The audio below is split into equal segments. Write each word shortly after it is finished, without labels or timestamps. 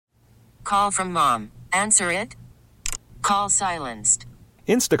call from mom. Answer it. Call silenced.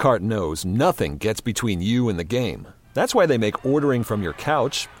 Instacart knows nothing gets between you and the game. That's why they make ordering from your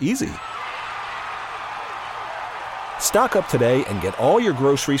couch easy. Stock up today and get all your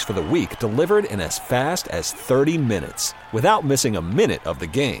groceries for the week delivered in as fast as 30 minutes without missing a minute of the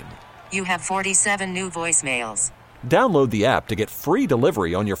game. You have 47 new voicemails. Download the app to get free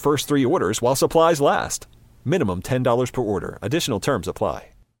delivery on your first 3 orders while supplies last. Minimum $10 per order. Additional terms apply.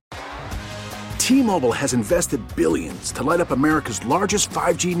 T-Mobile has invested billions to light up America's largest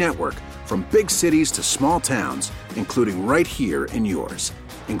 5G network, from big cities to small towns, including right here in yours.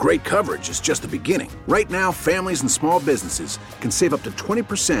 And great coverage is just the beginning. Right now, families and small businesses can save up to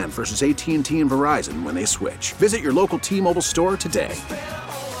 20% versus AT&T and Verizon when they switch. Visit your local T-Mobile store today.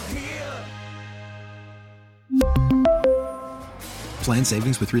 Plan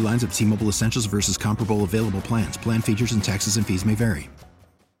savings with 3 lines of T-Mobile Essentials versus comparable available plans. Plan features and taxes and fees may vary.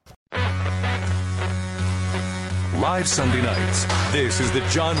 Live Sunday nights, this is the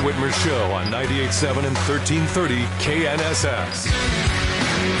John Whitmer Show on 98.7 and 1330 KNSS.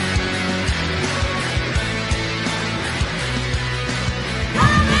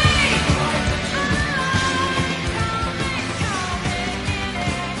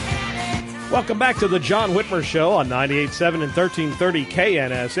 Welcome back to the John Whitmer Show on 98.7 and 1330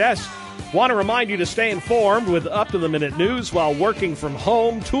 KNSS. Want to remind you to stay informed with up-to-the-minute news while working from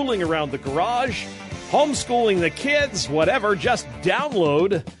home, tooling around the garage, homeschooling the kids, whatever. Just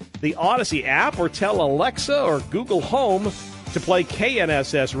download the Odyssey app or tell Alexa or Google Home to play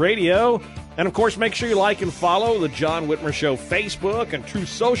KNSS Radio. And, of course, make sure you like and follow the John Whitmer Show Facebook and True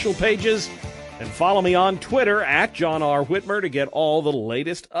Social pages. And follow me on Twitter at John R. Whitmer to get all the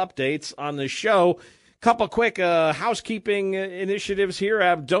latest updates on the show. Couple quick housekeeping initiatives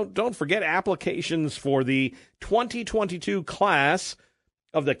here. Don't forget applications for the 2022 class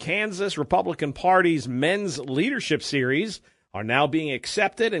of the Kansas Republican Party's Men's Leadership Series are now being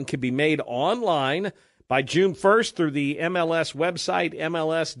accepted and can be made online by June 1st through the MLS website,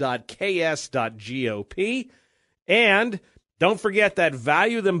 mls.ks.gop. And don't forget that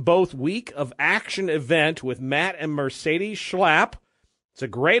Value Them Both Week of Action event with Matt and Mercedes Schlapp. It's a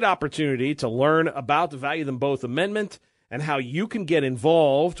great opportunity to learn about the Value Them Both Amendment and how you can get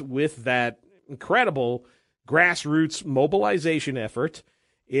involved with that incredible grassroots mobilization effort.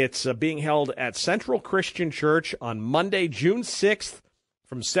 It's being held at Central Christian Church on Monday, June 6th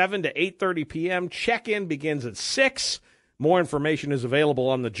from 7 to 8:30 p.m. Check-in begins at 6. More information is available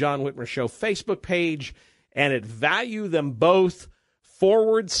on the John Whitmer Show Facebook page and at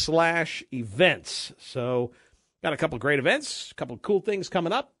ValueThem_Both/events. So got a couple of great events, a couple of cool things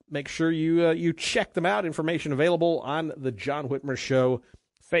coming up. Make sure you check them out. Information available on the John Whitmer Show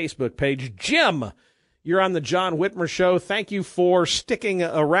Facebook page. Jim, you're on the John Whitmer Show. Thank you for sticking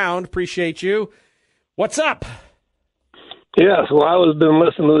around. Appreciate you. What's up? Yes, well, I was been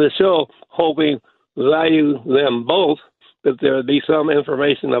listening to the show, hoping Value Them Both, that there would be some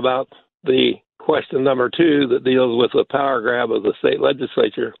information about the question number 2 that deals with the power grab of the state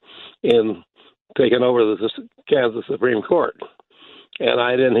legislature in taking over the Kansas Supreme Court. And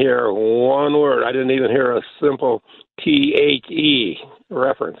I didn't hear one word. I didn't even hear a simple THE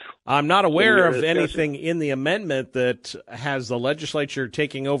reference. I'm not aware of anything in the amendment that has the legislature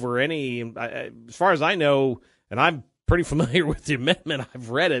taking over any, as far as I know, and I'm pretty familiar with the amendment. I've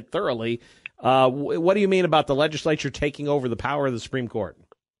read it thoroughly. What do you mean about the legislature taking over the power of the Supreme Court?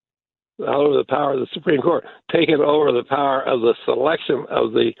 Over the power of the Supreme Court, taking over the power of the selection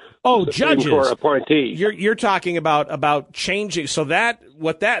of the Supreme judges. Court appointees. You're talking about changing, so that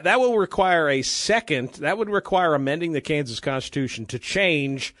will require that would require amending the Kansas Constitution to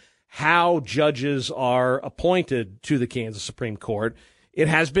change how judges are appointed to the Kansas Supreme Court. It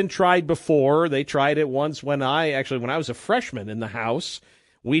has been tried before. They tried it once when I was a freshman in the House.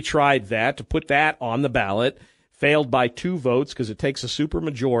 We tried that to put that on the ballot. Failed by 2 votes because it takes a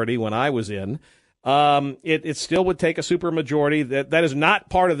supermajority when I was in. It still would take a supermajority. That is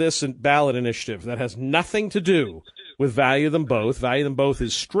not part of this ballot initiative. That has nothing to do with Value Them Both. Value Them Both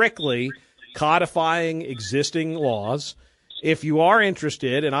is strictly codifying existing laws. If you are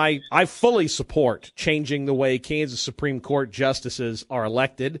interested, and I fully support changing the way Kansas Supreme Court justices are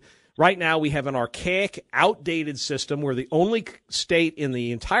elected. Right now we have an archaic, outdated system. We're the only state in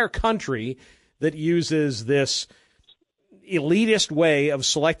the entire country that uses this elitist way of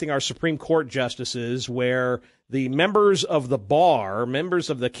selecting our Supreme Court justices, where the members of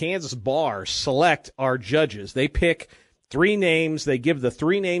the Kansas bar select our judges. They pick 3 names. They give the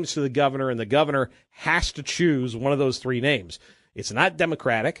 3 names to the governor, and the governor has to choose one of those 3 names. It's not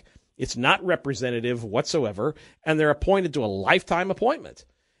democratic. It's not representative whatsoever, and they're appointed to a lifetime appointment.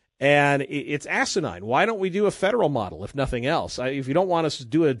 And it's asinine. Why don't we do a federal model, if nothing else? If you don't want us to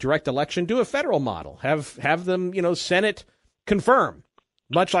do a direct election, do a federal model. Have them, Senate confirm,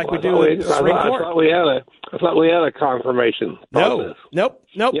 much like we do in the Supreme Court. I thought we had a confirmation process. Nope.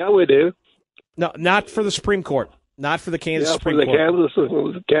 Yeah, we do. No, not for the Supreme Court. Not for the Kansas Supreme Court.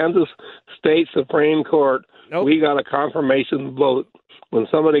 For the Kansas State Supreme Court, Nope. We got a confirmation vote when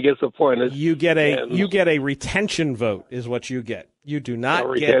somebody gets appointed. You get a retention vote is what you get. You do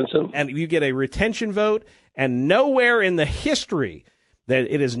not you get a retention vote, and nowhere in the history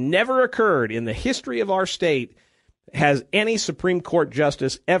that it has never occurred in the history of our state has any Supreme Court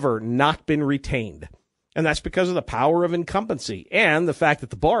justice ever not been retained. And that's because of the power of incumbency and the fact that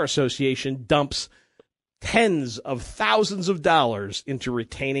the Bar Association dumps tens of thousands of dollars into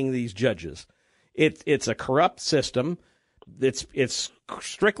retaining these judges. It's a corrupt system. It's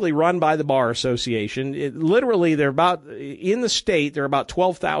strictly run by the Bar Association. Literally, in the state, there are about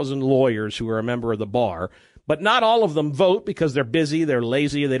 12,000 lawyers who are a member of the bar, but not all of them vote because they're busy, they're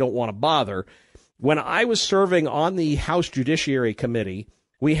lazy, they don't want to bother. When I was serving on the House Judiciary Committee,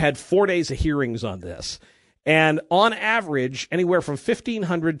 we had 4 days of hearings on this. And on average, anywhere from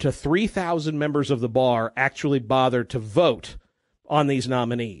 1,500 to 3,000 members of the bar actually bothered to vote on these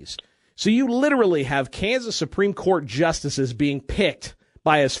nominees. So you literally have Kansas Supreme Court justices being picked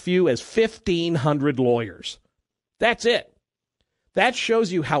by as few as 1,500 lawyers. That's it. That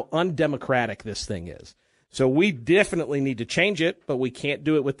shows you how undemocratic this thing is. So we definitely need to change it, but we can't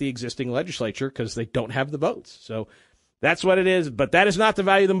do it with the existing legislature because they don't have the votes. So that's what it is. But that is not to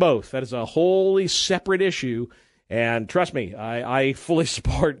value them both. That is a wholly separate issue. And trust me, I fully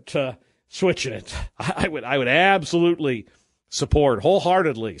support switching it. I would absolutely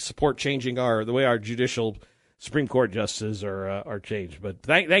wholeheartedly support changing the way our judicial Supreme Court justices are changed. But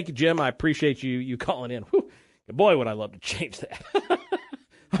thank you, Jim. I appreciate you calling in. Whew, boy, would I love to change that.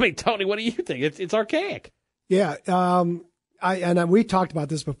 I mean, Tony, what do you think? It's archaic. Yeah. We talked about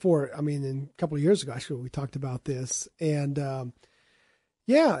this before. I mean, a couple of years ago, actually, we talked about this. And,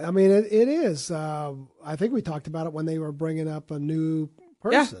 it is. I think we talked about it when they were bringing up a new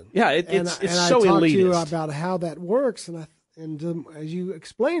person. Yeah, it's so elitist. I talked to you about how that works, and as you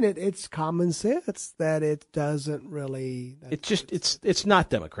explain it, it's common sense that it doesn't really. It's not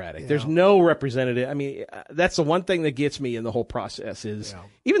democratic. Yeah. There's no representative. I mean, that's the one thing that gets me in the whole process is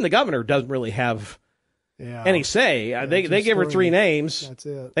even the governor doesn't really have any say. They give her three names. That's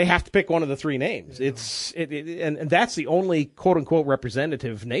it. They have to pick one of the three names. Yeah. And that's the only quote unquote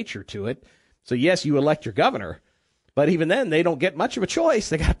representative nature to it. So yes, you elect your governor, but even then they don't get much of a choice.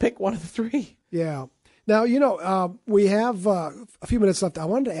 They got to pick one of the three. Yeah. Now, we have a few minutes left. I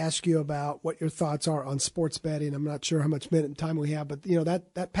wanted to ask you about what your thoughts are on sports betting. I'm not sure how much time we have, but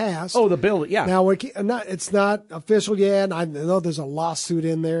that passed. Oh, the bill, yeah. Now it's not official yet. I know there's a lawsuit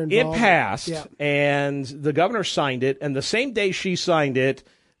in there involved. It passed, and the governor signed it. And the same day she signed it,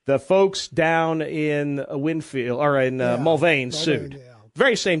 the folks down in Winfield or in Mulvane sued. Yeah.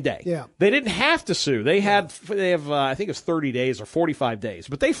 Very same day. Yeah. They didn't have to sue. They have I think it's 30 days or 45 days,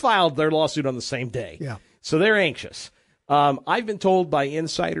 but they filed their lawsuit on the same day. Yeah. So they're anxious. I've been told by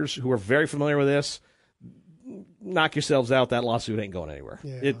insiders who are very familiar with this, knock yourselves out. That lawsuit ain't going anywhere.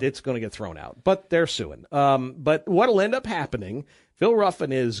 Yeah. It's going to get thrown out, but they're suing. But what'll end up happening, Phil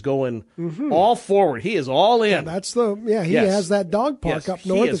Ruffin is going all forward. He is all in. Yeah, he has that dog park up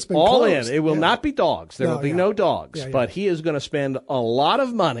north that's been all closed. In. It will not be dogs. There will be no dogs. But he is going to spend a lot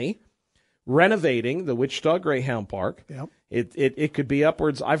of money renovating the Wichita Greyhound Park. Yep. It could be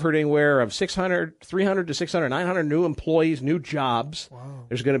upwards. I've heard anywhere of 300 to 600, 900 new employees, new jobs. Wow.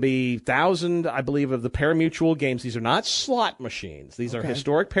 There's going to be 1,000, I believe, of the parimutuel games. These are not slot machines. These are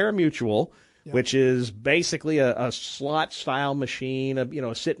historic parimutuel. Yep. Which is basically a slot-style machine,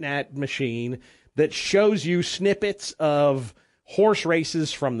 a sit-nat machine that shows you snippets of horse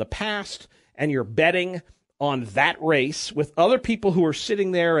races from the past, and you're betting on that race with other people who are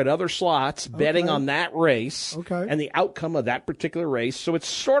sitting there at other slots betting on that race and the outcome of that particular race. So it's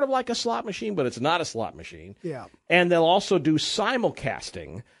sort of like a slot machine, but it's not a slot machine. Yeah. And they'll also do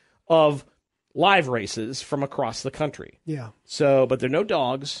simulcasting of live races from across the country. Yeah. So, but there are no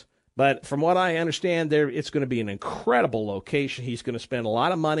dogs. But from what I understand, it's going to be an incredible location. He's going to spend a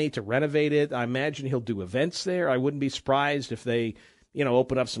lot of money to renovate it. I imagine he'll do events there. I wouldn't be surprised if they,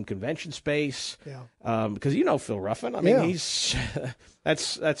 open up some convention space. Yeah. Because Phil Ruffin. I mean, he's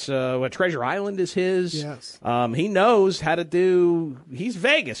that's what Treasure Island is his. Yes. He knows how to do. He's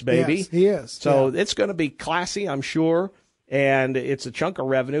Vegas, baby. Yes, he is. So it's going to be classy, I'm sure. And it's a chunk of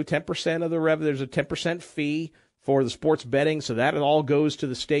revenue. 10% of the revenue. There's a 10% fee for the sports betting, so that all goes to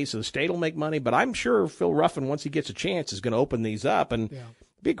the state. So the state will make money, but I'm sure Phil Ruffin, once he gets a chance, is going to open these up. And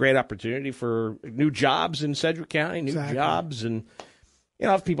be a great opportunity for new jobs in Sedgwick County, new jobs. And,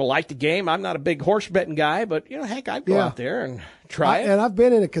 if people like the game, I'm not a big horse betting guy, but, heck, I'd go out there and try it. And I've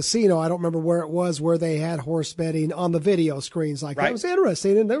been in a casino, I don't remember where it was, where they had horse betting on the video screens. That was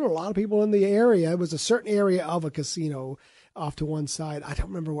interesting. And there were a lot of people in the area. It was a certain area of a casino off to one side. I don't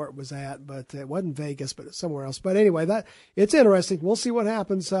remember where it was at, but it wasn't Vegas, but somewhere else. But anyway, it's interesting. We'll see what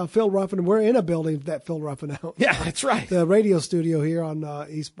happens. Phil Ruffin, we're in a building that Phil Ruffin owns. Yeah, that's right. The radio studio here on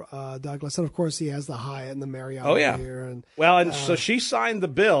East Douglas. And, of course, he has the Hyatt and the Marriott here. So she signed the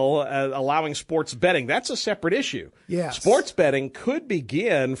bill allowing sports betting. That's a separate issue. Yes. Sports betting could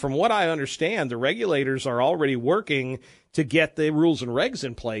begin, from what I understand, the regulators are already working to get the rules and regs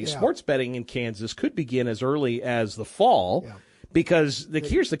in place. Sports betting in Kansas could begin as early as the fall because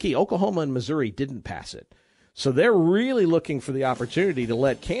here's the key. Oklahoma and Missouri didn't pass it. So they're really looking for the opportunity to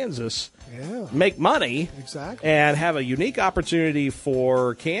let Kansas make money and have a unique opportunity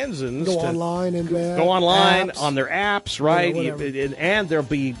for Kansans to online and go online apps. On their apps, right? And there'll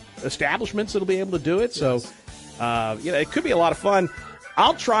be establishments that'll be able to do it. So, it could be a lot of fun.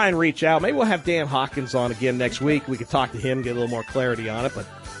 I'll try and reach out. Maybe we'll have Dan Hawkins on again next week. We could talk to him, get a little more clarity on it, but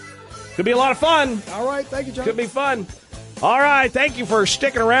could be a lot of fun. All right. Thank you, John. Could be fun. All right. Thank you for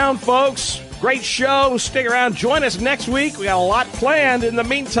sticking around, folks. Great show. Stick around. Join us next week. We got a lot planned. In the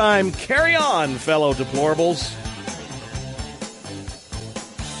meantime, carry on, fellow deplorables.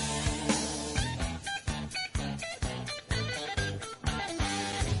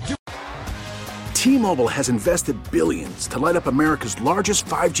 T-Mobile has invested billions to light up America's largest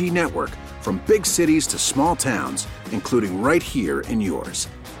 5G network, from big cities to small towns, including right here in yours.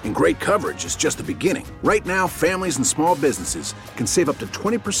 And great coverage is just the beginning. Right now, families and small businesses can save up to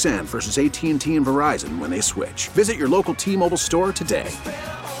 20% versus AT&T and Verizon when they switch. Visit your local T-Mobile store today.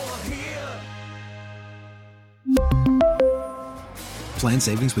 Plan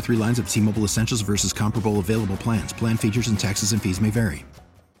savings with 3 lines of T-Mobile Essentials versus comparable available plans. Plan features and taxes and fees may vary.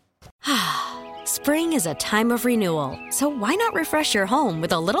 Spring is a time of renewal, so why not refresh your home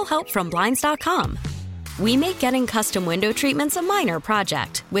with a little help from Blinds.com? We make getting custom window treatments a minor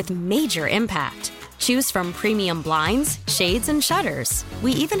project with major impact. Choose from premium blinds, shades, and shutters.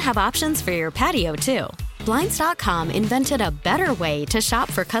 We even have options for your patio, too. Blinds.com invented a better way to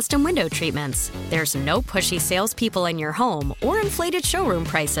shop for custom window treatments. There's no pushy salespeople in your home or inflated showroom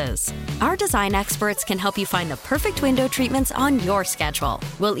prices. Our design experts can help you find the perfect window treatments on your schedule.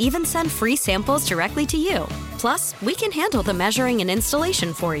 We'll even send free samples directly to you. Plus, we can handle the measuring and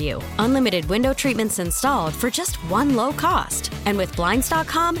installation for you. Unlimited window treatments installed for just one low cost. And with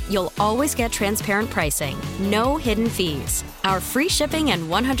Blinds.com, you'll always get transparent pricing. No hidden fees. Our free shipping and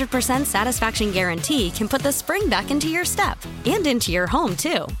 100% satisfaction guarantee can put the spring back into your step and into your home,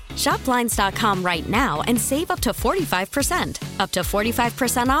 too. Shop Blinds.com right now and save up to 45%. Up to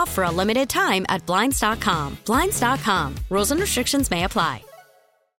 45% off for a limited time at Blinds.com. Blinds.com. Rules and restrictions may apply.